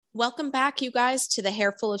Welcome back, you guys, to the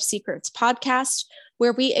Hair Full of Secrets podcast,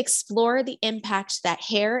 where we explore the impact that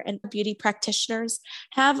hair and beauty practitioners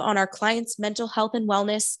have on our clients' mental health and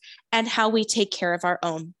wellness and how we take care of our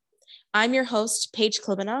own. I'm your host, Paige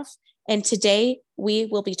Klibanoff, and today we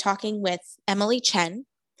will be talking with Emily Chen.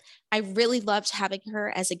 I really loved having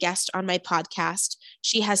her as a guest on my podcast.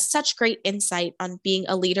 She has such great insight on being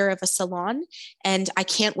a leader of a salon, and I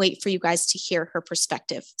can't wait for you guys to hear her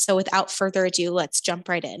perspective. So without further ado, let's jump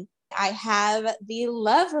right in. I have the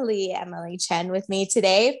lovely Emily Chen with me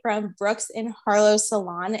today from Brooks Harlow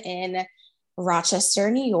Salon in Rochester,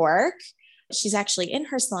 New York. She's actually in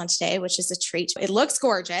her salon today, which is a treat. It looks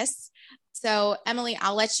gorgeous. So Emily,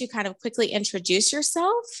 I'll let you kind of quickly introduce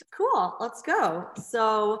yourself. Cool. Let's go.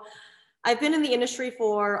 So I've been in the industry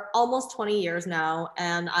for almost 20 years now,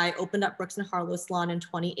 and I opened up Brooks Harlow Salon in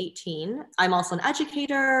 2018. I'm also an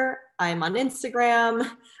educator. I'm on Instagram,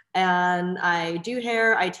 and I do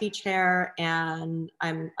hair, I teach hair, and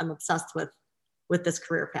I'm obsessed with this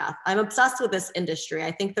career path. I'm obsessed with this industry.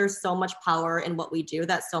 I think there's so much power in what we do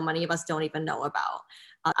that so many of us don't even know about.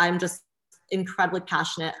 I'm just incredibly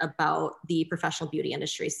passionate about the professional beauty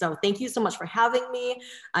industry. So thank you so much for having me.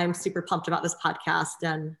 I'm super pumped about this podcast,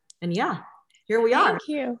 and yeah, here we are. Thank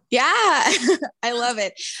you. Yeah, I love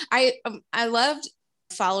it. I loved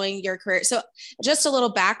following your career. So just a little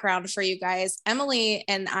background for you guys. Emily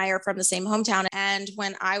and I are from the same hometown. And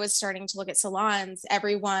when I was starting to look at salons,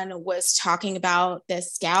 everyone was talking about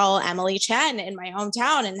this gal, Emily Chen, in my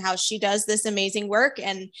hometown and how she does this amazing work.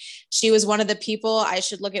 And she was one of the people I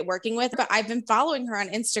should look at working with. But I've been following her on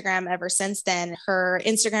Instagram ever since then. Her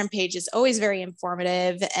Instagram page is always very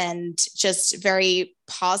informative and just very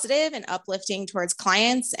positive and uplifting towards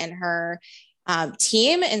clients and her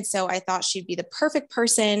team. And so I thought she'd be the perfect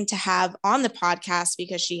person to have on the podcast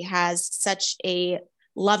because she has such a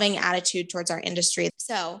loving attitude towards our industry.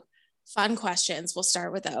 So fun questions. We'll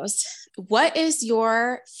start with those. What is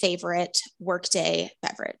your favorite workday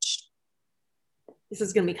beverage? This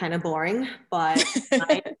is going to be kind of boring, but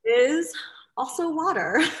mine is also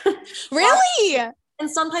water. Really? And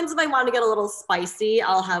sometimes if I want to get a little spicy,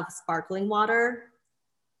 I'll have sparkling water.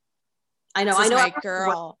 I know my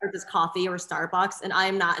girl. Or just coffee or Starbucks, and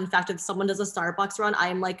I'm not. In fact, if someone does a Starbucks run,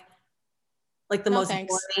 I'm like the most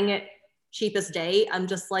boring, cheapest date. I'm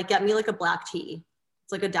just like, get me like a black tea.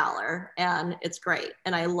 It's like $1, and it's great.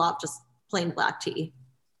 And I love just plain black tea.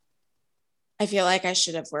 I feel like I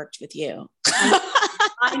should have worked with you.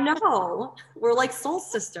 I know. We're like soul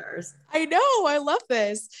sisters. I know. I love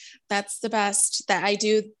this. That's the best. That I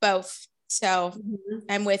do both. So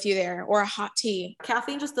I'm with you there. Or a hot tea.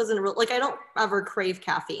 Caffeine just doesn't I don't ever crave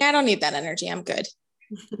caffeine. I don't need that energy. I'm good.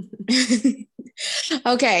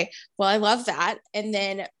 Okay. Well, I love that. And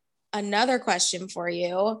then another question for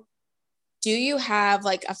you. Do you have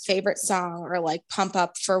like a favorite song or like pump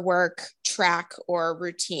up for work track or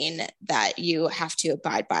routine that you have to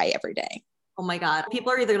abide by every day? Oh my God.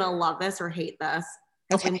 People are either going to love this or hate this.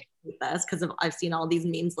 Okay. I hate this because I've seen all these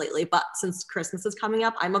memes lately, but since Christmas is coming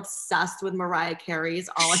up, I'm obsessed with Mariah Carey's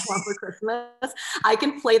All I Want for Christmas. I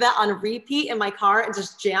can play that on repeat in my car and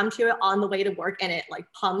just jam to it on the way to work, and it like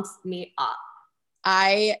pumps me up.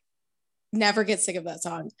 I never get sick of that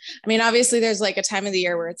song. I mean, obviously there's like a time of the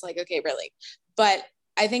year where it's like, okay, really, but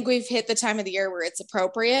I think we've hit the time of the year where it's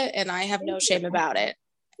appropriate, and I have no shame about it.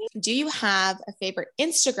 Do you have a favorite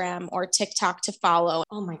Instagram or TikTok to follow?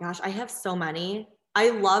 Oh my gosh, I have so many.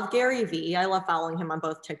 I love Gary Vee. I love following him on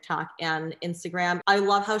both TikTok and Instagram. I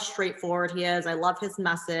love how straightforward he is. I love his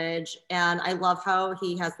message. And I love how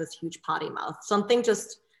he has this huge potty mouth.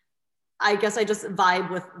 I guess I just vibe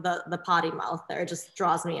with the potty mouth there. It just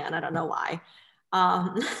draws me in. I don't know why.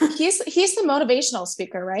 He's the motivational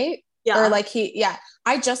speaker, right? Yeah. Or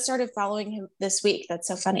I just started following him this week. That's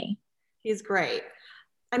so funny. He's great.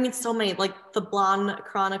 I mean, so many, like the Blonde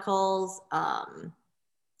Chronicles,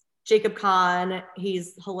 Jacob Kahn,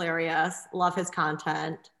 he's hilarious. Love his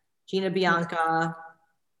content. Gina Bianca.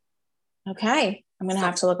 Okay. I'm going to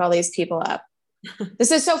have to look all these people up.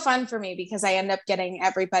 This is so fun for me because I end up getting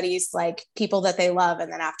everybody's like people that they love.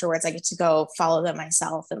 And then afterwards I get to go follow them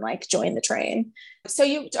myself and like join the train. So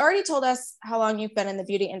you already told us how long you've been in the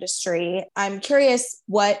beauty industry. I'm curious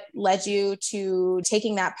what led you to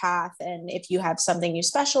taking that path and if you have something you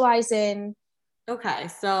specialize in. Okay.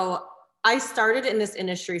 So I started in this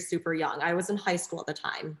industry super young. I was in high school at the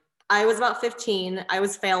time. I was about 15. I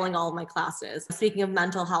was failing all of my classes. Speaking of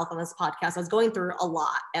mental health on this podcast, I was going through a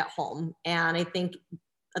lot at home. And I think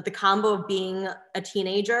the combo of being a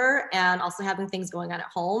teenager and also having things going on at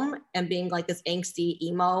home and being like this angsty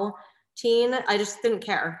emo teen, I just didn't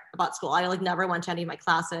care about school. I like never went to any of my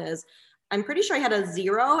classes. I'm pretty sure I had a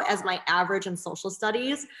 0 as my average in social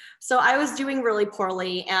studies. So I was doing really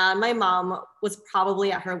poorly, and my mom was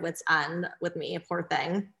probably at her wit's end with me, poor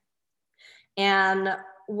thing. And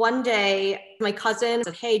one day my cousin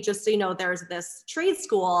said, hey, just so you know, there's this trade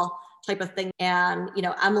school type of thing. And,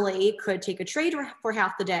 Emily could take a trade for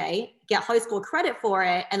half the day, get high school credit for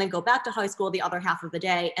it, and then go back to high school the other half of the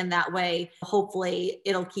day. And that way, hopefully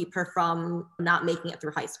it'll keep her from not making it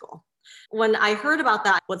through high school. When I heard about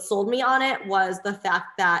that, what sold me on it was the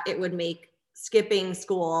fact that it would make skipping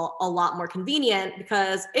school a lot more convenient,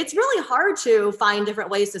 because it's really hard to find different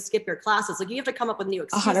ways to skip your classes. Like, you have to come up with new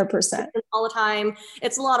excuses 100% all the time.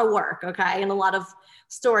 It's a lot of work. Okay. And a lot of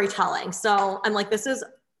storytelling. So I'm like, this is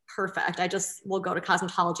perfect. I just will go to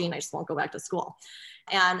cosmetology and I just won't go back to school.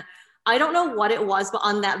 And I don't know what it was, but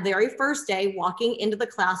on that very first day, walking into the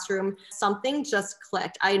classroom, something just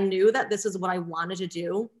clicked. I knew that this is what I wanted to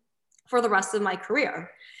do for the rest of my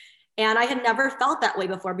career. And I had never felt that way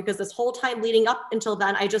before, because this whole time leading up until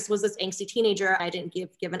then, I just was this angsty teenager. I didn't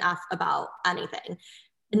give an F about anything.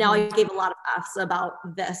 And now I gave a lot of Fs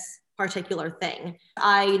about this particular thing.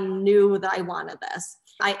 I knew that I wanted this.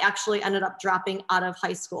 I actually ended up dropping out of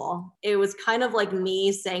high school. It was kind of like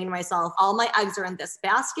me saying to myself, all my eggs are in this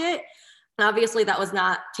basket. And obviously that was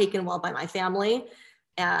not taken well by my family.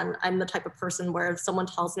 And I'm the type of person where if someone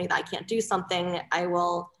tells me that I can't do something,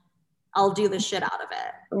 I'll do the shit out of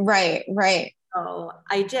it. Right. So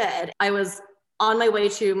I did. I was on my way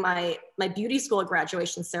to my beauty school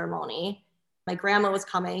graduation ceremony. My grandma was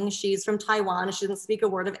coming. She's from Taiwan. She doesn't speak a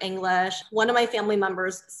word of English. One of my family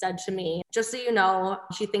members said to me, just so you know,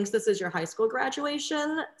 she thinks this is your high school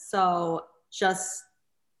graduation, so just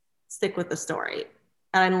stick with the story.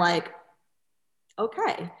 And I'm like,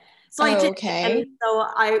 okay. So I did. And so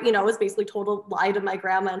I, was basically told to lie to my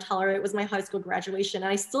grandma and tell her it was my high school graduation. And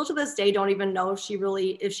I still to this day don't even know if she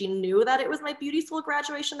knew that it was my beauty school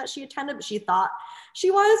graduation that she attended, but she thought she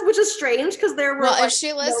was, which is strange because there were. Well, if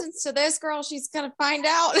she listens to this, girl, she's gonna find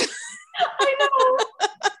out. I know.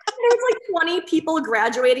 There's like 20 people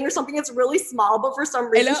graduating or something. It's really small, but for some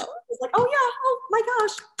reason she was like, oh yeah, oh my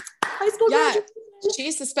gosh, high school graduation.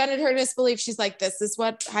 She suspended her disbelief. She's like, this is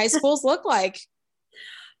what high schools look like.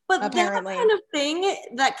 But apparently, that kind of thing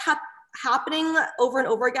that kept happening over and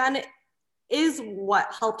over again is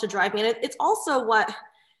what helped to drive me. And it's also what,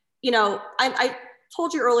 I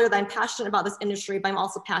told you earlier that I'm passionate about this industry, but I'm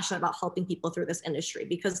also passionate about helping people through this industry,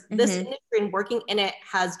 because this industry and working in it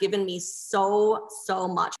has given me so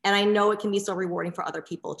much. And I know it can be so rewarding for other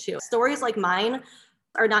people too. Stories like mine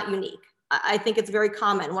are not unique. I think it's very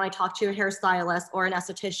common when I talk to a hairstylist or an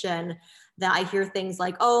esthetician that I hear things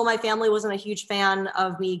like, oh, my family wasn't a huge fan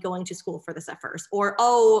of me going to school for this at first. Or,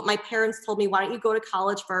 oh, my parents told me, why don't you go to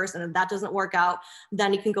college first? And if that doesn't work out,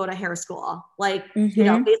 then you can go to hair school. Like,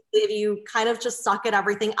 basically if you kind of just suck at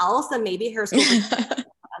everything else, then maybe hair school is fun,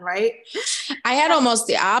 right? I had almost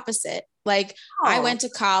the opposite. Like, I went to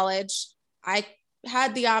college. I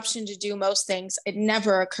had the option to do most things. It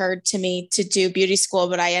never occurred to me to do beauty school,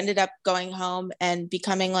 but I ended up going home and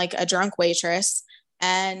becoming like a drunk waitress.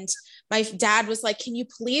 And my dad was like, can you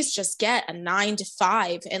please just get a 9 to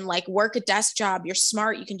 5 and like work a desk job? You're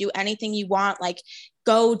smart. You can do anything you want. Like,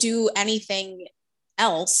 go do anything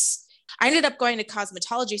else. I ended up going to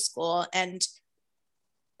cosmetology school, and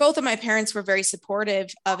both of my parents were very supportive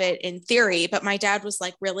of it in theory, but my dad was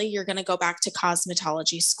like, really, you're going to go back to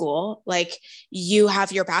cosmetology school? Like, you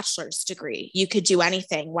have your bachelor's degree. You could do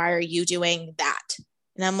anything. Why are you doing that?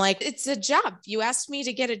 And I'm like, it's a job. You asked me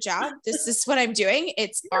to get a job. This is what I'm doing.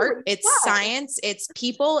 It's art, it's science, it's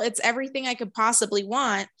people, it's everything I could possibly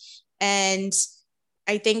want. And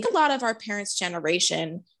I think a lot of our parents'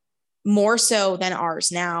 generation, more so than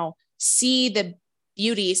ours now, see the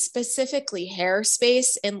beauty, specifically hair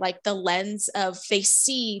space, in like the lens of they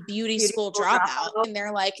see beauty school dropout and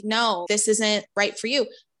they're like, no, this isn't right for you.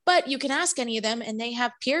 But you can ask any of them and they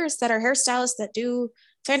have peers that are hairstylists that do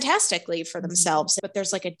fantastically for themselves, but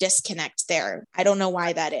there's like a disconnect there. I don't know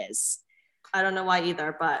why that is. I don't know why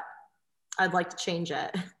either, but I'd like to change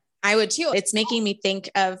it. I would too. It's making me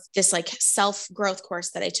think of this like self-growth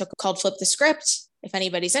course that I took called Flip the Script. If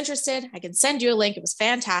anybody's interested, I can send you a link. It was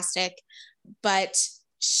fantastic. But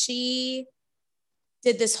she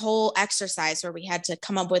did this whole exercise where we had to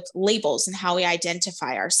come up with labels and how we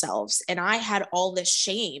identify ourselves. And I had all this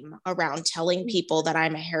shame around telling people that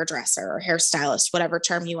I'm a hairdresser or hairstylist, whatever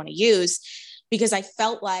term you want to use, because I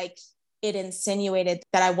felt like it insinuated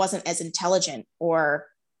that I wasn't as intelligent or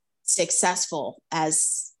successful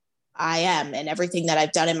as I am in everything that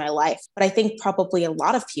I've done in my life. But I think probably a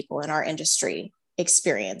lot of people in our industry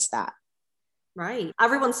experience that. Right.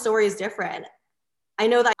 Everyone's story is different. I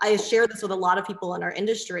know that I share this with a lot of people in our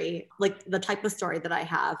industry, like the type of story that I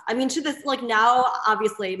have. I mean, to this, like now,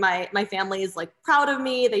 obviously my family is like proud of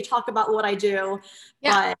me. They talk about what I do,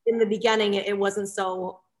 but in the beginning, it wasn't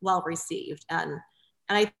so well received. And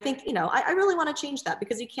I think, you know, I really want to change that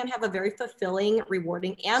because you can have a very fulfilling,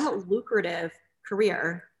 rewarding, and lucrative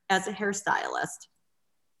career as a hairstylist.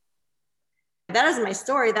 That is my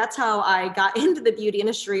story. That's how I got into the beauty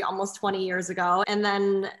industry almost 20 years ago. And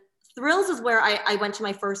then Thrills is where I went to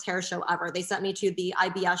my first hair show ever. They sent me to the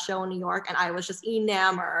IBS show in New York and I was just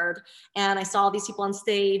enamored. And I saw these people on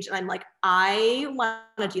stage and I'm like, I want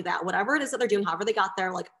to do that. Whatever it is that they're doing, however they got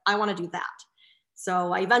there, like, I want to do that.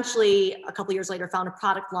 So I eventually, a couple of years later, found a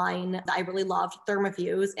product line that I really loved,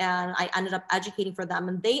 Thermafuse, and I ended up educating for them.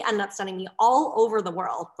 And they ended up sending me all over the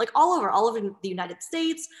world, like all over the United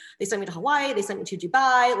States. They sent me to Hawaii, they sent me to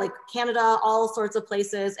Dubai, like Canada, all sorts of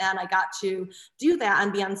places. And I got to do that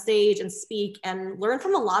and be on stage and speak and learn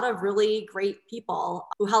from a lot of really great people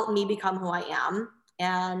who helped me become who I am.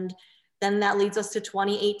 And then that leads us to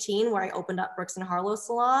 2018, where I opened up Brooks and Harlow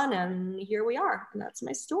Salon, and here we are. And that's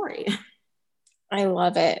my story. I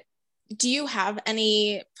love it. Do you have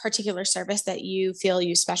any particular service that you feel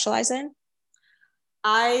you specialize in?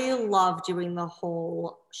 I love doing the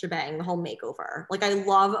whole shebang, the whole makeover. Like I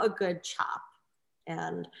love a good chop.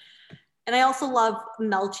 And I also love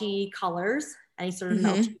melty colors, any sort of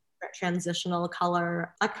melty transitional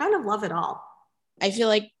color. I kind of love it all. I feel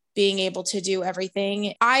like being able to do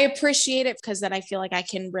everything, I appreciate it because then I feel like I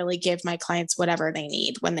can really give my clients whatever they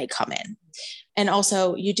need when they come in. And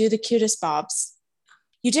also you do the cutest bobs.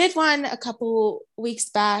 You did one a couple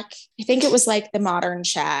weeks back. I think it was like the modern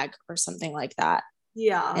shag or something like that.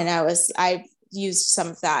 Yeah. And I used some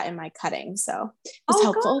of that in my cutting. So it was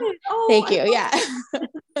helpful. Oh, thank you.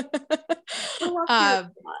 Yeah.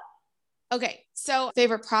 Okay. So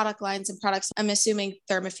favorite product lines and products. I'm assuming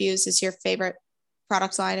Thermafuse is your favorite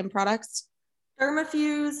product line and products.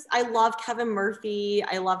 Thermafuse. I love Kevin Murphy.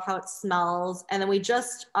 I love how it smells. And then we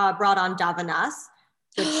just brought on Davines,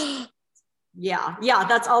 which yeah,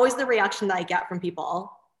 that's always the reaction that I get from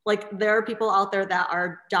people. Like there are people out there that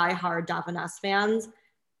are diehard Davines fans,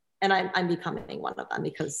 and I'm becoming one of them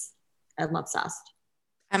because I'm obsessed.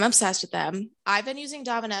 I'm obsessed with them. I've been using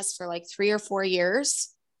Davines for like 3 or 4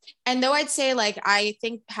 years. And though I'd say like, I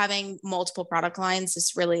think having multiple product lines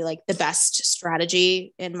is really like the best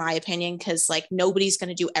strategy in my opinion, because like nobody's going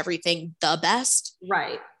to do everything the best.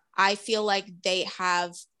 Right. I feel like they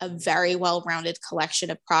have a very well-rounded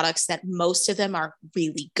collection of products that most of them are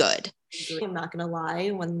really good. I'm not going to lie.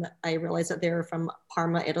 When I realized that they were from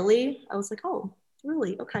Parma, Italy, I was like, oh,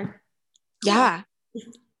 really? Okay. Yeah.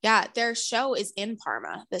 Yeah. Their show is in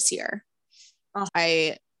Parma this year. Oh.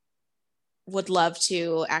 I would love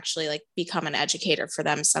to actually like become an educator for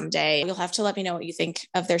them someday. You'll have to let me know what you think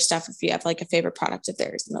of their stuff if you have like a favorite product of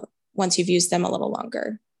theirs once you've used them a little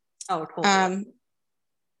longer. Oh, cool.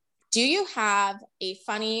 Do you have a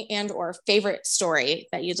funny and or favorite story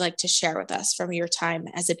that you'd like to share with us from your time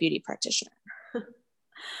as a beauty practitioner?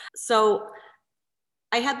 So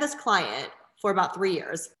I had this client for about 3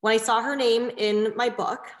 years. When I saw her name in my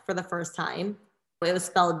book for the first time, it was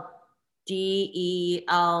spelled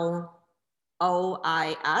Delois.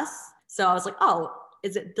 So I was like, oh,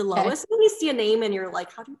 is it Delois? Okay. When you see a name and you're like,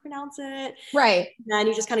 how do you pronounce it? Right. And then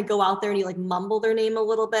you just kind of go out there and you like mumble their name a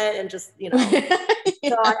little bit and just, you know. Yeah.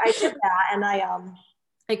 So I did that. And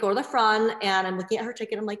I go to the front and I'm looking at her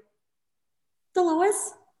ticket. I'm like,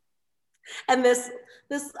 Delois? And this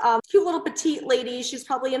cute little petite lady, she's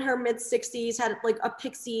probably in her mid 60s, had like a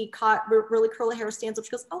pixie cut, really curly hair, stands up.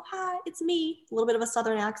 She goes, oh, hi, it's me. A little bit of a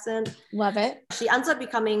Southern accent. Love it. She ends up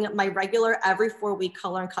becoming my regular every 4-week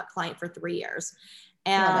color and cut client for 3 years.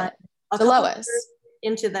 And a couple years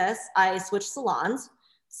into this, I switched salons.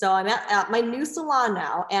 So I'm at my new salon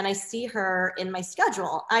now, and I see her in my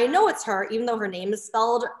schedule. I know it's her, even though her name is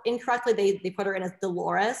spelled incorrectly. They put her in as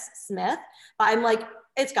Dolores Smith, but I'm like,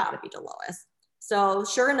 it's got to be Delois. So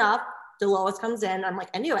sure enough, Delois comes in. I'm like,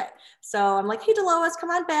 I knew it. So I'm like, hey, Delois,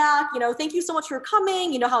 come on back. You know, thank you so much for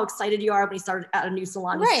coming. You know how excited you are when you start at a new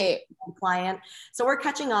salon. Right. Client. So we're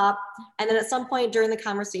catching up. And then at some point during the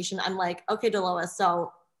conversation, I'm like, okay, Delois,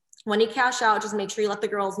 so when you cash out, just make sure you let the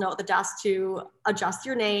girls know at the desk to adjust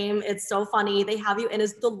your name. It's so funny. They have you in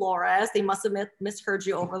as Dolores. They must have misheard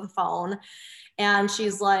you over the phone. And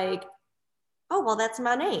she's like, oh, well, that's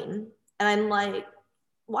my name. And I'm like,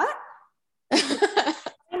 what? My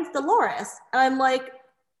name's Dolores. And I'm like,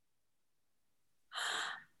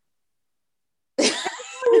 I've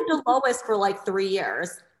been Delois for like 3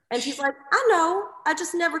 years. And she's like, I know, I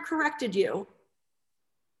just never corrected you.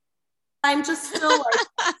 I'm just still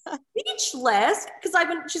like, speechless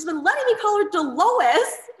because she's been letting me call her Delois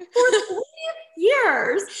for 3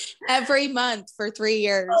 years. Every month for 3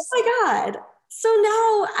 years. Oh my God. So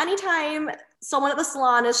now anytime someone at the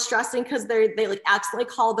salon is stressing because they like accidentally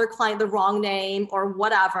called their client the wrong name or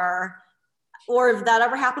whatever, or if that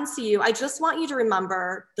ever happens to you, I just want you to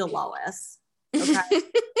remember Delois. Okay.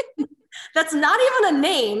 That's not even a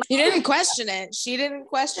name. You didn't question it. She didn't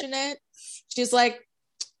question it. She's like,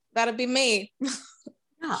 that'd be me.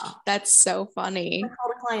 Yeah. That's so funny. I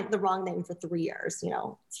called a client the wrong name for 3 years,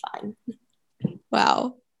 it's fine.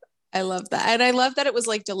 Wow. I love that. And I love that it was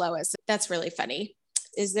like Delois. That's really funny.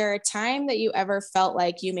 Is there a time that you ever felt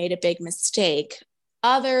like you made a big mistake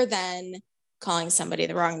other than calling somebody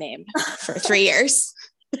the wrong name for 3 years?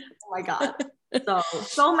 Oh my God.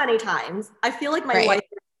 So many times. I feel like my life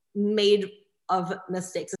is made of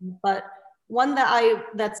mistakes, but one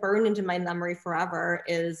that's burned into my memory forever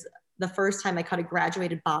is the first time I cut a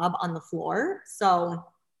graduated bob on the floor. So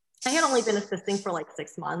I had only been assisting for like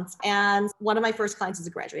 6 months, and one of my first clients is a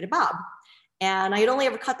graduated bob, and I had only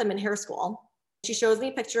ever cut them in hair school. She shows me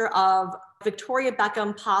a picture of Victoria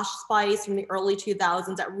Beckham Posh Spice from the early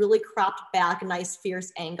 2000s, that really cropped back, nice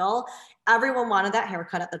fierce angle. Everyone wanted that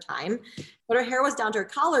haircut at the time, but her hair was down to her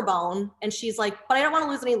collarbone, and she's like, but I don't want to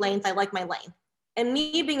lose any length. I like my length. And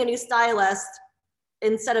me being a new stylist,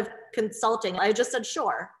 instead of consulting, I just said,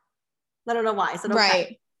 sure. I don't know why. I said, okay.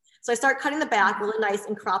 Right. So I start cutting the back really nice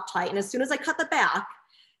and crop tight. And as soon as I cut the back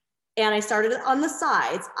and I started on the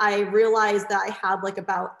sides, I realized that I had like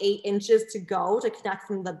about 8 inches to go to connect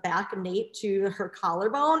from the back nape to her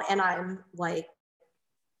collarbone. And I'm like,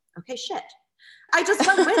 okay, shit. I just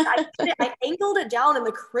went with it. I angled it down in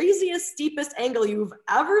the craziest, steepest angle you've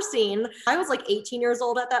ever seen. I was like 18 years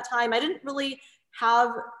old at that time. I didn't really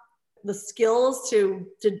have the skills to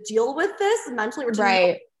deal with this mentally, or to know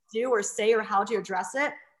what to do or say or how to address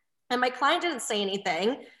it. And my client didn't say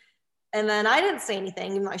anything. And then I didn't say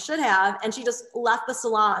anything, even though I should have. And she just left the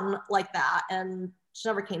salon like that. And she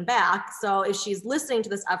never came back. So if she's listening to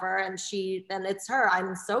this ever then it's her,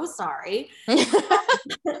 I'm so sorry.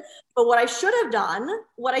 But what I should have done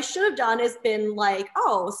is been like,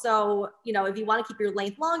 oh, so, if you want to keep your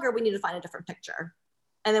length longer, we need to find a different picture.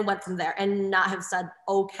 And then went from there, and not have said,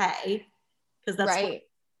 okay. Because that's one of the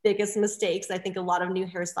biggest mistakes I think a lot of new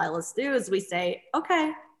hairstylists do, is we say,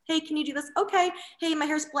 okay, hey, can you do this? Okay. Hey, my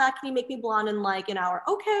hair's black. Can you make me blonde in like an hour?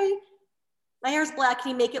 Okay. My hair's black.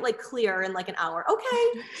 Can you make it like clear in like an hour?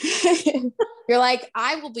 Okay. You're like,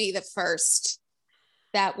 I will be the first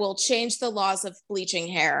that will change the laws of bleaching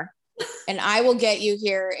hair. And I will get you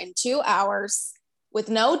here in 2 hours with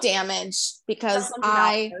no damage, because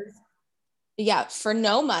for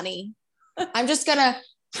no money, I'm just gonna,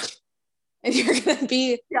 and you're gonna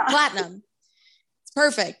be platinum. It's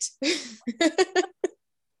perfect.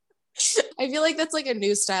 I feel like that's like a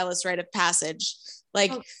new stylist rite of passage.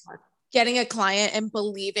 Like getting a client and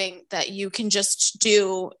believing that you can just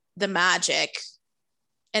do the magic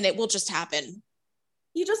and it will just happen.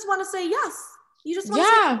 You just want to say yes. You just want to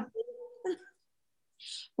say yes.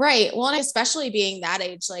 Right. Well, and especially being that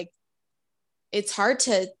age, like it's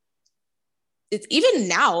even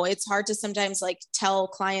now, it's hard to sometimes like tell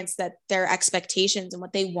clients that their expectations and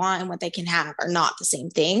what they want and what they can have are not the same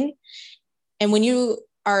thing. And when you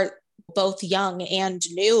are both young and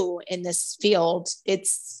new in this field,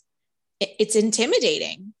 it's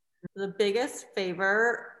intimidating. The biggest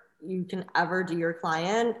favor you can ever do your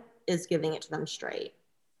client is giving it to them straight.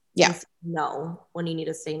 Yeah. No, when you need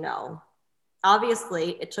to say no.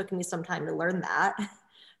 Obviously, it took me some time to learn that,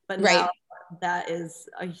 but now that is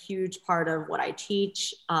a huge part of what I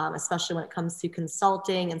teach, especially when it comes to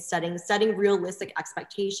consulting and setting realistic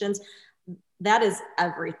expectations. That is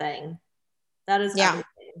everything. That is everything.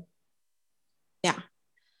 Yeah.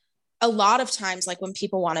 A lot of times, like when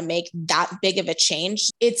people want to make that big of a change,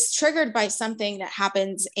 it's triggered by something that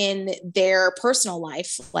happens in their personal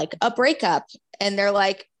life, like a breakup. And they're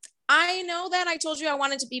like, I know that I told you I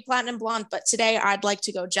wanted to be platinum blonde, but today I'd like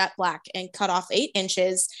to go jet black and cut off 8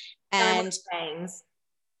 inches and bangs.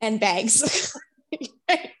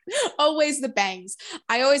 Always the bangs.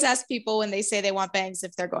 I always ask people when they say they want bangs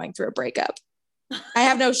if they're going through a breakup. I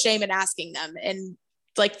have no shame in asking them. And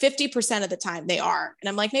like 50% of the time they are. And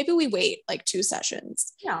I'm like, maybe we wait like 2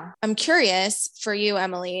 sessions. Yeah. I'm curious for you,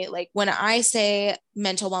 Emily, like when I say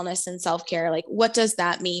mental wellness and self-care, like what does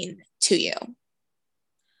that mean to you?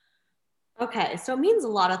 Okay. So it means a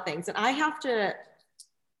lot of things. And I've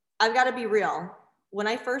got to be real. When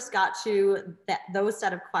I first got to those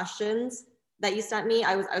set of questions that you sent me,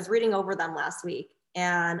 I was reading over them last week,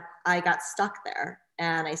 and I got stuck there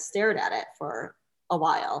and I stared at it for a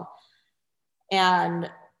while. And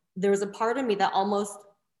there was a part of me that almost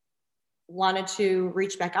wanted to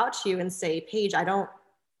reach back out to you and say, Paige, I don't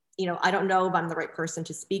know if I'm the right person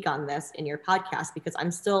to speak on this in your podcast, because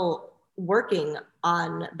I'm still working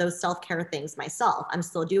on those self-care things myself. I'm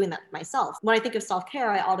still doing that myself. When I think of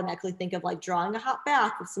self-care, I automatically think of like drawing a hot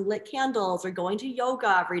bath with some lit candles or going to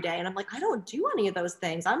yoga every day. And I'm like, I don't do any of those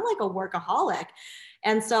things. I'm like a workaholic.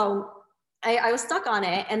 And so I was stuck on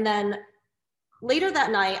it. And then later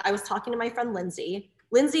that night, I was talking to my friend, Lindsay.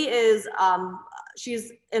 Lindsay is,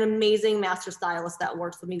 she's an amazing master stylist that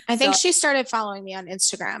works with me. I think she started following me on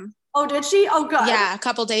Instagram. Oh, did she? Oh, good. Yeah, a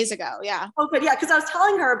couple days ago. Yeah. Oh, good. Yeah, because I was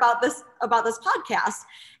telling her about this podcast,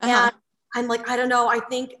 and I'm like, I don't know. I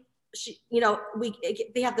think she,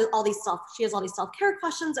 they have she has all these self-care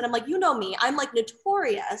questions, and I'm like, you know me, I'm like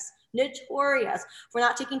notorious for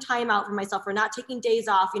not taking time out for myself, for not taking days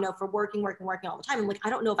off, for working all the time. I'm like, I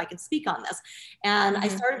don't know if I can speak on this, and I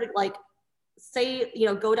started to like say,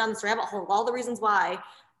 go down this rabbit hole of all the reasons why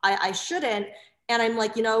I shouldn't. And I'm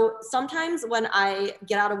like, sometimes when I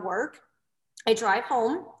get out of work, I drive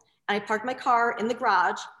home and I park my car in the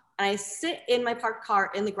garage, and I sit in my parked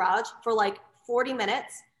car in the garage for like 40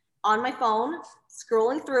 minutes on my phone,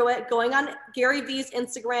 scrolling through it, going on Gary Vee's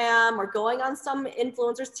Instagram or going on some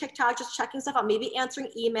influencer's TikTok, just checking stuff out, maybe answering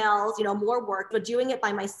emails, more work, but doing it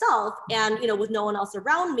by myself and, with no one else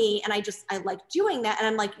around me. And I like doing that. And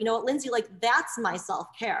I'm like, Lindsay, like that's my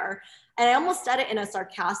self-care. And I almost said it in a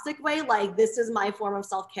sarcastic way, like, this is my form of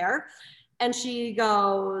self-care. And she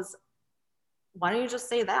goes, why don't you just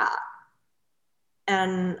say that?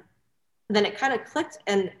 And then it kind of clicked,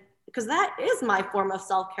 and because that is my form of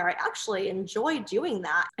self-care. I actually enjoy doing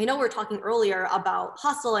that. I know we were talking earlier about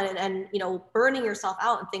hustle and burning yourself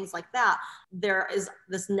out and things like that. There is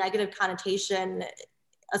this negative connotation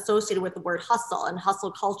associated with the word hustle and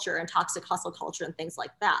hustle culture and toxic hustle culture and things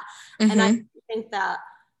like that. Mm-hmm. And I think that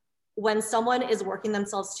when someone is working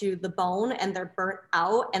themselves to the bone and they're burnt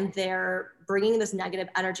out and they're bringing this negative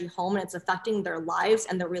energy home and it's affecting their lives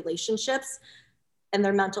and their relationships and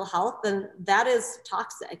their mental health, then that is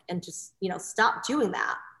toxic, and just, stop doing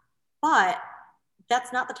that. But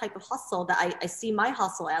that's not the type of hustle that I see my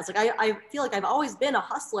hustle as. Like, I feel like I've always been a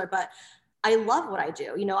hustler, but I love what I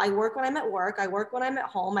do. I work when I'm at work. I work when I'm at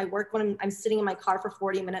home. I work when I'm sitting in my car for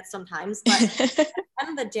 40 minutes sometimes. But at the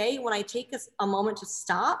end of the day, when I take a moment to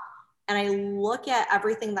stop and I look at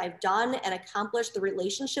everything that I've done and accomplished, the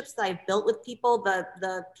relationships that I've built with people,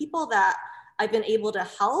 the people that I've been able to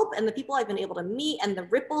help and the people I've been able to meet and the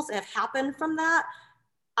ripples that have happened from that,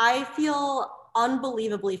 I feel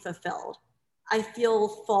unbelievably fulfilled. I feel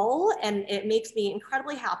full, and it makes me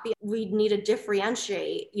incredibly happy. We need to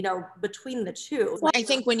differentiate, between the two. Well, I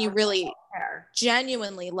think when you really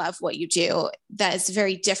genuinely love what you do, that is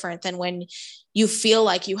very different than when you feel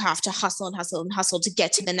like you have to hustle and hustle and hustle to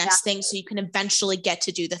get to the next thing so you can eventually get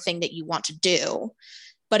to do the thing that you want to do.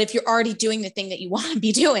 But if you're already doing the thing that you want to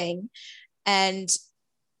be doing and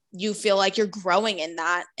you feel like you're growing in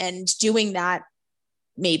that and doing that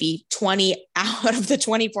maybe 20 out of the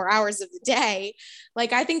 24 hours of the day,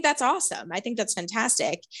 like, I think that's awesome. I think that's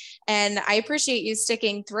fantastic. And I appreciate you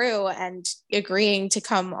sticking through and agreeing to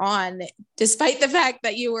come on, despite the fact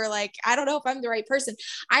that you were like, I don't know if I'm the right person.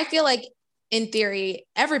 I feel like in theory,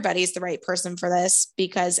 everybody's the right person for this,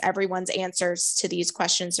 because everyone's answers to these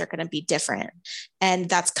questions are going to be different. And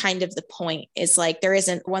that's kind of the point, is like, there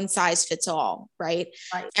isn't one size fits all, right?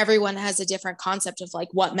 Everyone has a different concept of like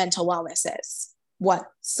what mental wellness is, what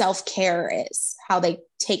self-care is, how they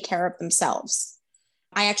take care of themselves.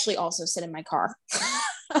 I actually also sit in my car.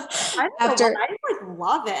 I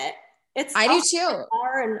love it. I do too.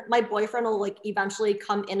 And my boyfriend will like eventually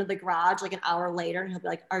come into the garage like an hour later, and he'll be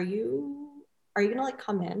like, are you gonna like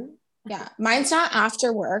come in? Yeah. Mine's not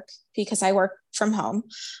after work because I work from home,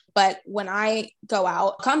 but when I go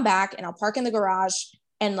out, come back and I'll park in the garage,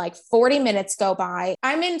 and like 40 minutes go by.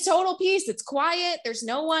 I'm in total peace. It's quiet. There's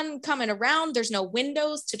no one coming around. There's no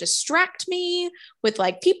windows to distract me with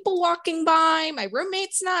like people walking by. My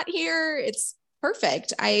roommate's not here. It's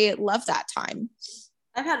perfect. I love that time.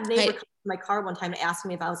 I've had a neighbor come to my car one time and ask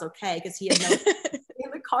me if I was okay, because he had no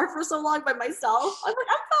in the car for so long by myself. I'm like,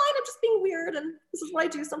 I'm fine. I'm just being weird, and this is what I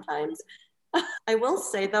do sometimes. I will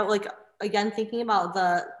say though, like, again, thinking about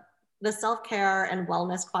the self-care and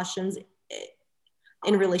wellness questions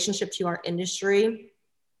in relationship to our industry,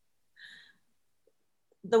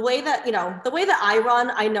 the way that I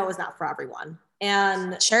run, I know is not for everyone.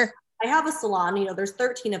 And sure, I have a salon, there's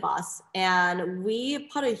 13 of us, and we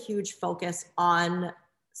put a huge focus on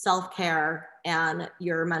self-care and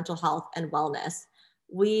your mental health and wellness.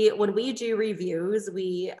 When we do reviews,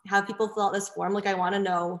 we have people fill out this form. Like, I want to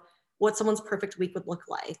know what someone's perfect week would look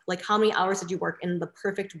like. Like, how many hours did you work in the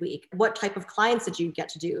perfect week? What type of clients did you get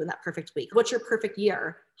to do in that perfect week? What's your perfect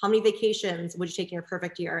year? How many vacations would you take in your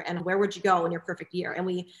perfect year? And where would you go in your perfect year? And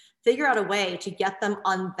we figure out a way to get them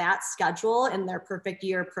on that schedule in their perfect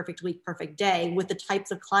year, perfect week, perfect day with the types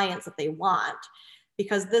of clients that they want.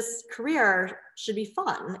 Because this career should be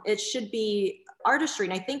fun. It should be artistry.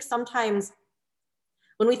 And I think sometimes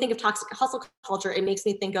when we think of toxic hustle culture, it makes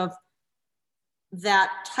me think of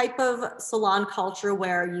that type of salon culture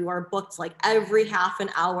where you are booked like every half an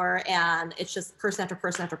hour and it's just person after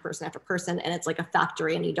person after person after person. And it's like a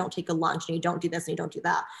factory and you don't take a lunch and you don't do this and you don't do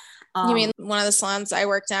that. You mean one of the salons I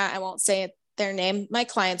worked at, I won't say their name, my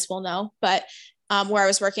clients will know, but where I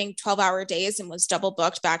was working 12-hour days and was double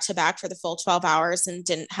booked back to back for the full 12 hours and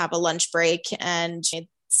didn't have a lunch break and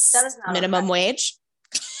it's minimum wage.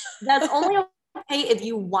 That's only okay if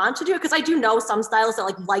you want to do it, because I do know some stylists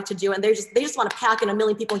that like to do it and they just want to pack in a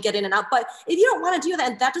million people and get in and out. But if you don't want to do that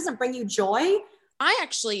and that doesn't bring you joy. I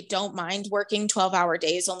actually don't mind working 12-hour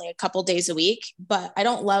days, only a couple days a week, but I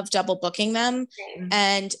don't love double booking them.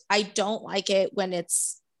 And I don't like it when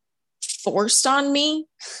it's forced on me.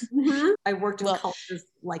 Mm-hmm. I worked in cultures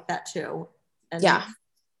like that too. And yeah.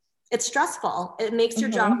 It's stressful. It makes your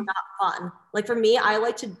job not fun. Like for me, I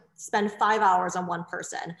like to spend 5 hours on one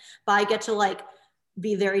person, but I get to like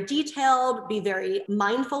be very detailed, be very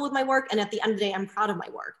mindful with my work. And at the end of the day, I'm proud of my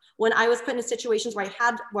work. When I was put in situations where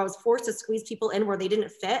I was forced to squeeze people in where they didn't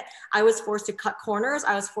fit, I was forced to cut corners.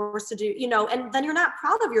 I was forced to do, and then you're not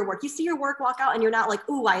proud of your work. You see your work walk out and you're not like,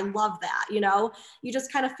 ooh, I love that. You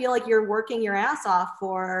just kind of feel like you're working your ass off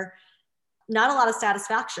for not a lot of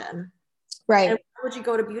satisfaction. Right. And why would you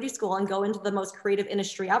go to beauty school and go into the most creative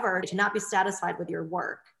industry ever to not be satisfied with your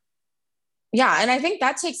work? Yeah. And I think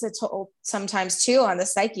that takes a toll sometimes too on the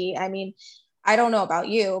psyche. I mean, I don't know about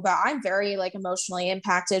you, but I'm very like emotionally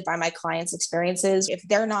impacted by my clients' experiences. If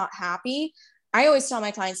they're not happy, I always tell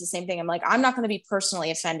my clients the same thing. I'm like, I'm not going to be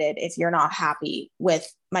personally offended if you're not happy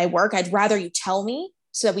with my work. I'd rather you tell me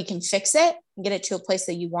so that we can fix it and get it to a place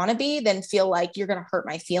that you want to be than feel like you're going to hurt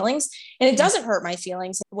my feelings. And it doesn't hurt my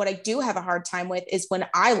feelings. What I do have a hard time with is when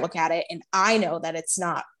I look at it and I know that it's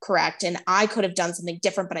not correct and I could have done something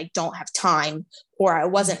different, but I don't have time, or I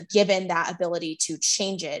wasn't given that ability to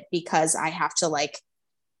change it because I have to like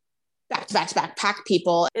back to back pack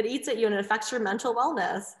people. It eats at you and it affects your mental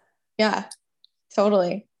wellness. Yeah,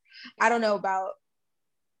 totally. I don't know about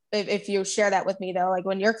if you share that with me though, like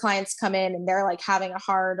when your clients come in and they're like having a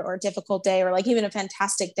hard or difficult day or like even a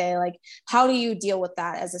fantastic day, like how do you deal with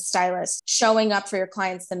that as a stylist, showing up for your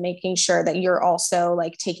clients and making sure that you're also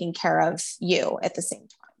like taking care of you at the same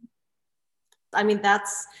time? I mean,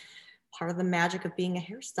 that's part of the magic of being a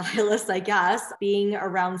hairstylist, I guess, being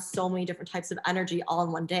around so many different types of energy all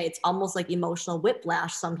in one day. It's almost like emotional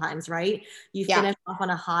whiplash sometimes, right? You finish off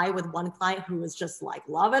on a high with one client who is just like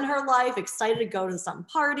loving her life, excited to go to some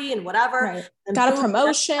party and whatever. Right. And got boom, a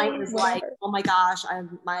promotion. Is like, oh my gosh,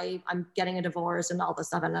 I'm getting a divorce and all this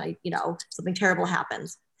stuff. And something terrible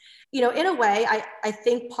happens. In a way, I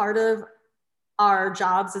think part of our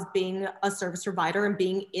jobs as being a service provider and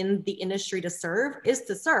being in the industry to serve is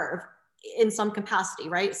to serve in some capacity,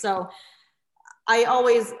 right? So I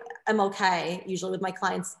always am okay usually with my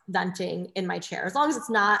clients venting in my chair, as long as it's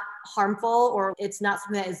not harmful or it's not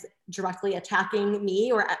something that is directly attacking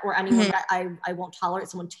me or anyone. That I won't tolerate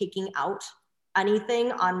someone taking out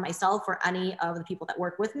anything on myself or any of the people that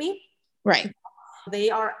work with me. Right.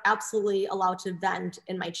 They are absolutely allowed to vent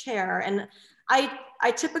in my chair. And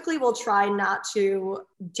I typically will try not to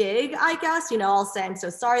dig, I guess. I'll say, I'm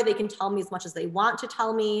so sorry. They can tell me as much as they want to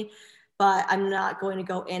tell me, but I'm not going to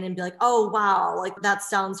go in and be like, oh, wow, like that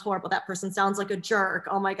sounds horrible. That person sounds like a jerk.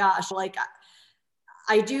 Oh my gosh. Like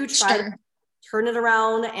I do try to turn it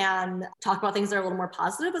around and talk about things that are a little more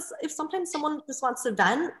positive. If sometimes someone just wants to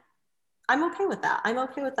vent, I'm okay with that. I'm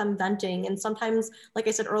okay with them venting. And sometimes, like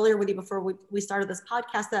I said earlier with you before we started this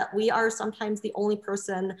podcast, that we are sometimes the only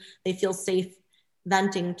person they feel safe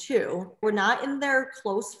venting to. We're not in their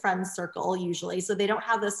close friend circle usually. So they don't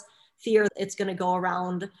have this fear it's going to go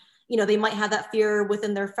around. They might have that fear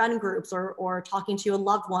within their friend groups or talking to a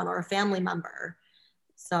loved one or a family member.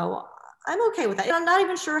 So I'm okay with that. I'm not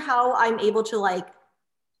even sure how I'm able to like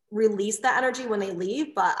release that energy when they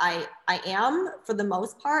leave, but I am, for the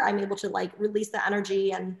most part, I'm able to like release the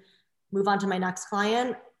energy and move on to my next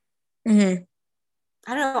client. Mm-hmm.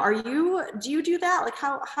 I don't know. Do you do that? Like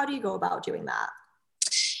how do you go about doing that?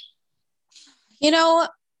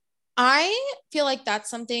 I feel like that's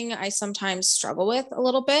something I sometimes struggle with a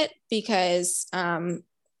little bit because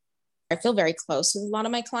I feel very close with a lot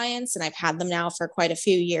of my clients and I've had them now for quite a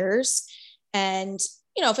few years. And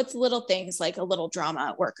if it's little things like a little drama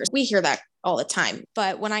at work, we hear that all the time.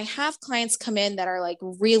 But when I have clients come in that are like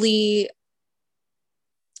really,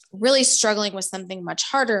 really struggling with something much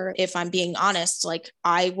harder, if I'm being honest, like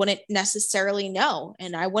I wouldn't necessarily know,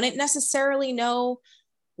 and I wouldn't necessarily know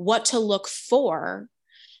what to look for.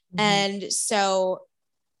 Mm-hmm. And so,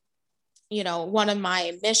 one of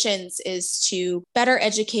my missions is to better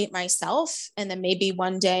educate myself, and then maybe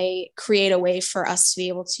one day create a way for us to be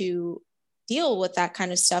able to deal with that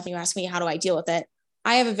kind of stuff. You ask me, how do I deal with it?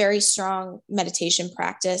 I have a very strong meditation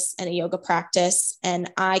practice and a yoga practice, and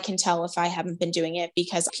I can tell if I haven't been doing it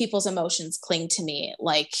because people's emotions cling to me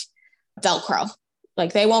like Velcro.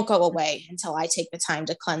 Like they won't go away until I take the time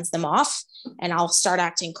to cleanse them off, and I'll start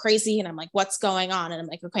acting crazy. And I'm like, what's going on? And I'm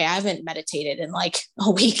like, okay, I haven't meditated in like a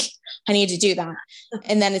week. I need to do that.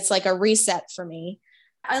 And then it's like a reset for me.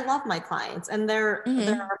 I love my clients, and there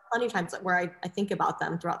are plenty of times where I think about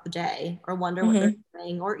them throughout the day or wonder what they're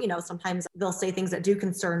doing, or, sometimes they'll say things that do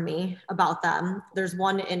concern me about them. There's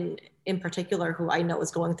one in particular who I know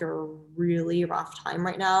is going through a really rough time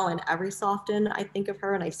right now. And every so often I think of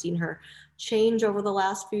her, and I've seen her change over the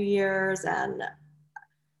last few years. And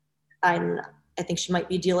I think she might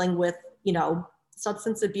be dealing with,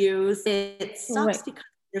 substance abuse. It sucks because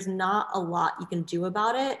there's not a lot you can do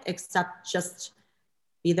about it except just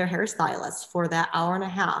be their hairstylist for that hour and a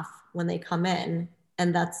half when they come in.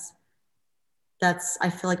 And that's,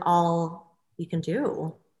 I feel like all you can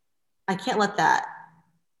do. I can't let that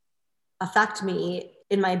affect me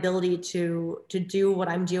in my ability to do what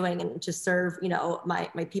I'm doing and to serve,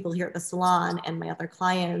 my people here at the salon and my other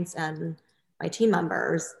clients and my team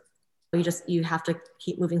members. You have to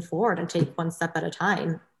keep moving forward and take one step at a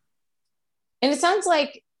time. And it sounds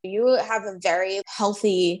like you have a very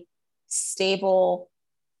healthy, stable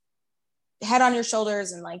head on your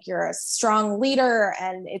shoulders, and like you're a strong leader.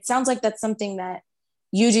 And it sounds like that's something that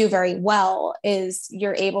you do very well, is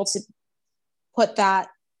you're able to put that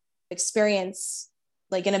experience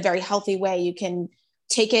like in a very healthy way. You can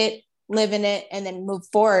take it, live in it, and then move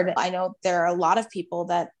forward. I know there are a lot of people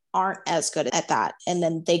that aren't as good at that, and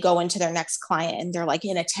then they go into their next client and they're like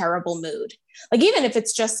in a terrible mood. Like even if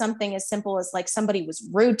it's just something as simple as like somebody was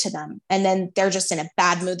rude to them, and then they're just in a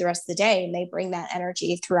bad mood the rest of the day, and they bring that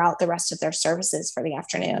energy throughout the rest of their services for the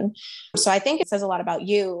afternoon. So I think it says a lot about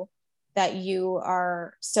you that you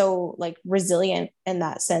are so like resilient in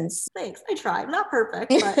that sense. Thanks. I try. I'm not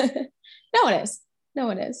perfect, but No one is. No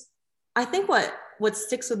one is. I think what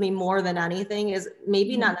sticks with me more than anything is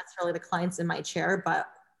maybe not necessarily the clients in my chair, but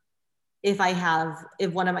if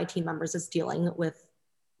one of my team members is dealing with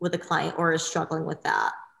a client or is struggling with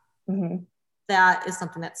that, that is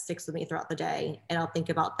something that sticks with me throughout the day. And I'll think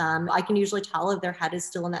about them. I can usually tell if their head is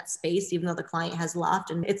still in that space, even though the client has left.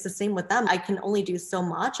 And it's the same with them. I can only do so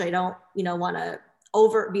much. I don't, want to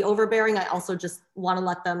be overbearing. I also just want to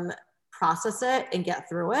let them process it and get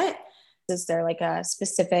through it. Is there like a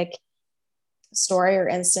specific story or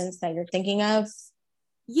instance that you're thinking of?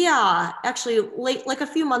 Yeah, actually, like a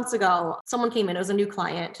few months ago, someone came in. It was a new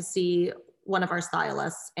client to see one of our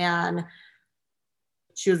stylists, and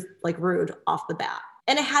she was like rude off the bat.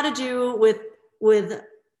 And it had to do with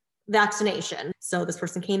vaccination. So this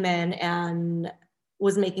person came in and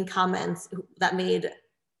was making comments that made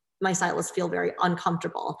my stylist feel very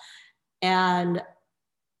uncomfortable. And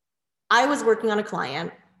I was working on a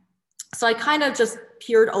client, so I kind of just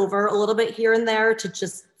peered over a little bit here and there to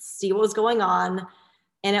just see what was going on.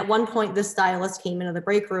 And at one point, this stylist came into the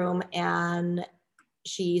break room and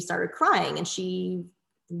she started crying, and she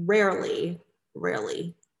rarely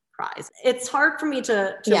cries. It's hard for me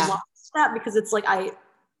to watch that, because it's like,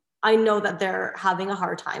 I know that they're having a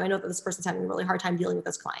hard time. I know that this person's having a really hard time dealing with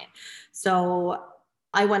this client. So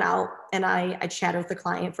I went out and I chatted with the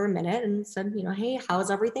client for a minute and said, hey,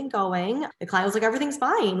 how's everything going? The client was like, everything's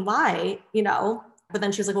fine. Why? But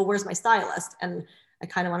then she was like, well, where's my stylist? And I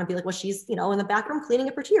kind of want to be like, well, she's, in the back room cleaning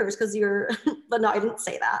up her tears because but no, I didn't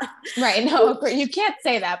say that. Right. No, you can't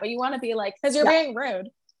say that, but you want to be like, because you're being rude.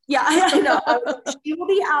 Yeah, I know. She will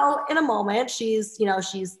be out in a moment. She's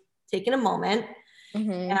taking a moment.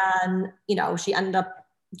 And, she ended up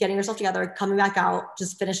getting herself together, coming back out,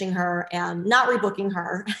 just finishing her and not rebooking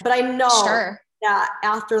her. But I know that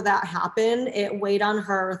after that happened, it weighed on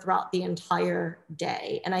her throughout the entire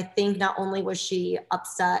day. And I think not only was she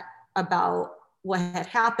upset about what had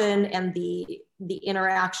happened and the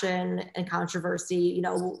interaction and controversy,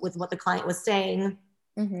 with what the client was saying,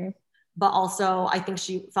 but also I think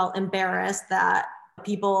she felt embarrassed that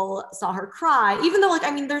people saw her cry, even though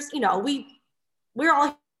there's, we're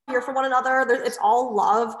all here for one another. It's all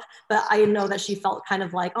love. But I know that she felt kind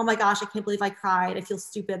of like, oh my gosh, I can't believe I cried. I feel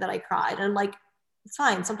stupid that I cried. And I'm like, It's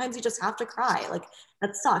fine. Sometimes you just have to cry. Like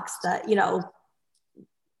that sucks that,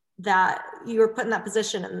 that you were put in that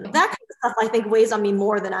position. And that kind of stuff, I think, weighs on me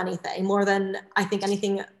more than anything, more than I think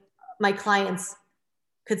anything my clients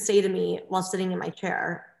could say to me while sitting in my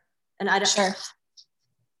chair. And I don't, Sure.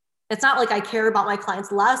 It's not like I care about my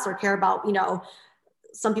clients less or care about,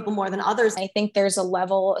 some people more than others. I think there's a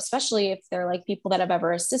level, especially if they're like people that have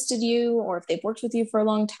ever assisted you or if they've worked with you for a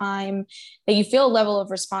long time, that you feel a level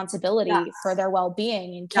of responsibility for their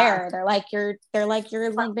well-being and care. They're like your like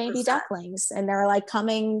baby ducklings, and they're like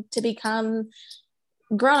coming to become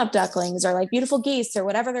grown-up ducklings or like beautiful geese or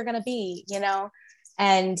whatever they're going to be,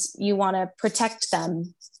 and you want to protect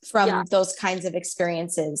them from those kinds of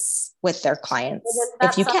experiences with their clients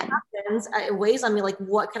if you can. Happens, it weighs on me, like,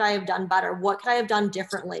 what could I have done better? What could I have done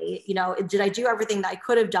differently? Did I do everything that I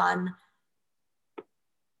could have done?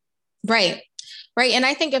 Right. And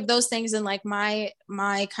I think of those things, and like my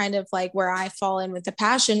kind of like where I fall in with the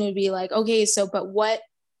passion would be like, okay, so, but what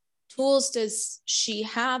tools does she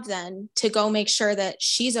have then to go make sure that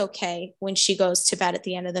she's okay when she goes to bed at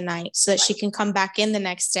the end of the night, so that she can come back in the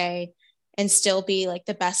next day and still be like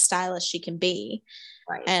the best stylist she can be.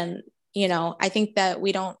 Right. And, I think that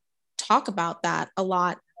we don't talk about that a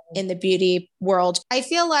lot in the beauty world. I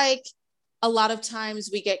feel like a lot of times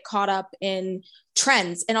we get caught up in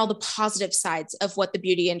trends and all the positive sides of what the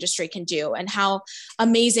beauty industry can do and how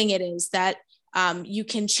amazing it is that you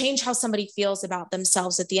can change how somebody feels about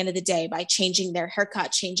themselves at the end of the day by changing their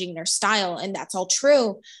haircut, changing their style. And that's all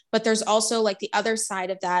true. But there's also like the other side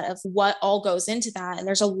of that, of what all goes into that. And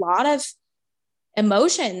there's a lot of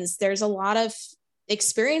emotions. There's a lot of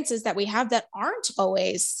experiences that we have that aren't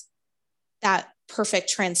always that perfect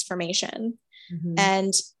transformation. Mm-hmm.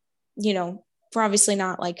 And, we're obviously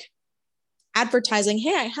not like advertising,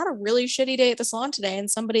 hey, I had a really shitty day at the salon today and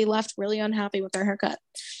somebody left really unhappy with their haircut.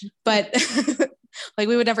 But like,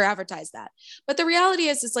 we would never advertise that. But the reality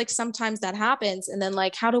is, it's like sometimes that happens. And then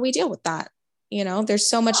like, how do we deal with that? There's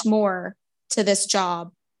so much more to this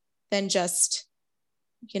job than just,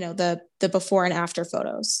 the before and after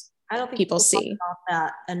photos. I don't think people see about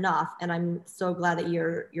that enough. And I'm so glad that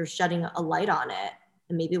you're shedding a light on it.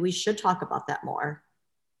 And maybe we should talk about that more.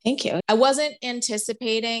 Thank you. I wasn't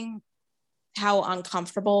anticipating how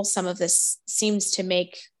uncomfortable some of this seems to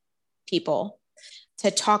make people to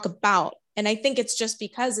talk about. And I think it's just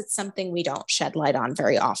because it's something we don't shed light on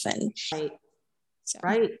very often. Right. So,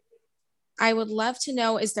 right. I would love to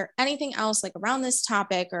know, is there anything else like around this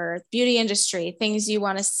topic or beauty industry, things you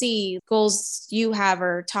want to see, goals you have,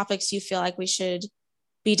 or topics you feel like we should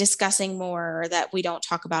be discussing more or that we don't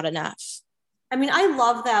talk about enough? I mean, I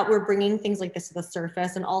love that we're bringing things like this to the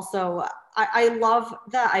surface. And also I love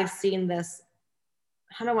that I've seen this,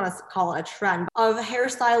 I don't want to call it a trend, of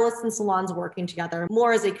hairstylists and salons working together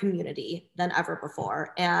more as a community than ever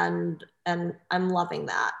before. And I'm loving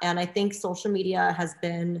that. And I think social media has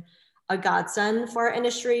been a godsend for our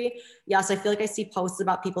industry. Yes, I feel like I see posts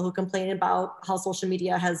about people who complain about how social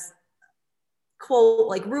media has, quote,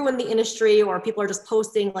 like ruined the industry, or people are just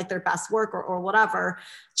posting like their best work or whatever.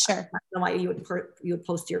 Sure. I don't know why you would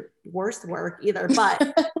post your worst work either, but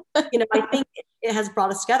I think it has brought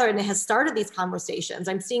us together and it has started these conversations.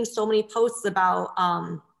 I'm seeing so many posts about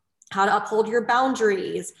how to uphold your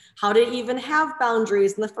boundaries, how to even have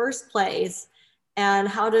boundaries in the first place, and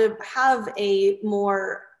how to have a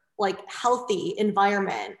more like healthy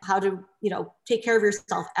environment, how to, take care of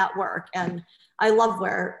yourself at work. And I love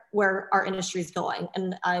where our industry is going.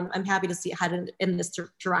 And I'm happy to see it headed in this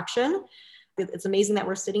direction. It's amazing that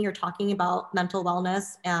we're sitting here talking about mental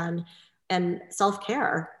wellness and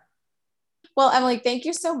self-care. Well, Emily, thank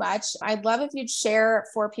you so much. I'd love if you'd share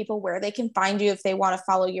for people where they can find you if they want to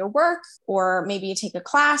follow your work, or maybe you take a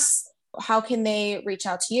class. How can they reach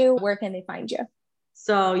out to you? Where can they find you?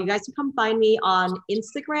 So you guys can come find me on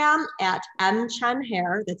Instagram at mchen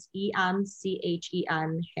hair. That's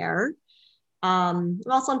EMCHEN hair. I'm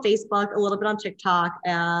also on Facebook, a little bit on TikTok,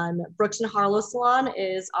 and Brooks and Harlow Salon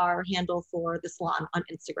is our handle for the salon on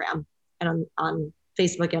Instagram and on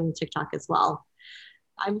Facebook and TikTok as well.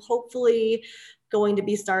 I'm hopefully going to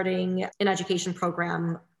be starting an education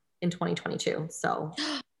program in 2022. So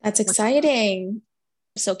that's exciting.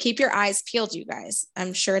 So keep your eyes peeled, you guys.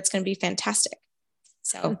 I'm sure it's going to be fantastic.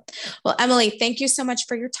 So, well, Emily, thank you so much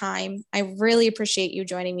for your time. I really appreciate you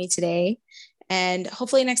joining me today. And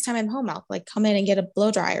hopefully next time I'm home, I'll like come in and get a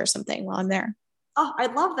blow dry or something while I'm there. Oh, I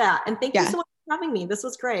love that. And thank you so much for having me. This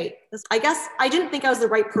was great. I guess I didn't think I was the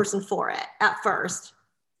right person for it at first.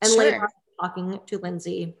 And later, talking to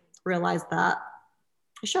Lindsay, realized that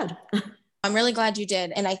I should. I'm really glad you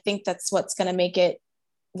did. And I think that's what's going to make it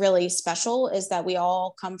really special is that we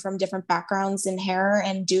all come from different backgrounds in hair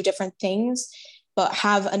and do different things, but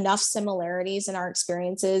have enough similarities in our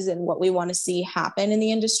experiences and what we want to see happen in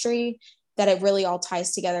the industry that it really all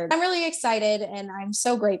ties together. I'm really excited and I'm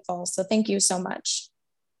so grateful. So thank you so much.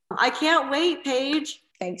 I can't wait, Paige.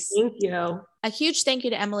 Thanks. Thank you. A huge thank you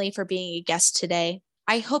to Emily for being a guest today.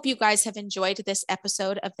 I hope you guys have enjoyed this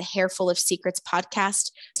episode of the Hair Full of Secrets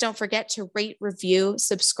podcast. Don't forget to rate, review,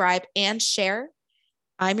 subscribe, and share.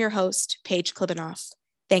 I'm your host, Paige Klibanoff.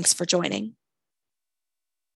 Thanks for joining.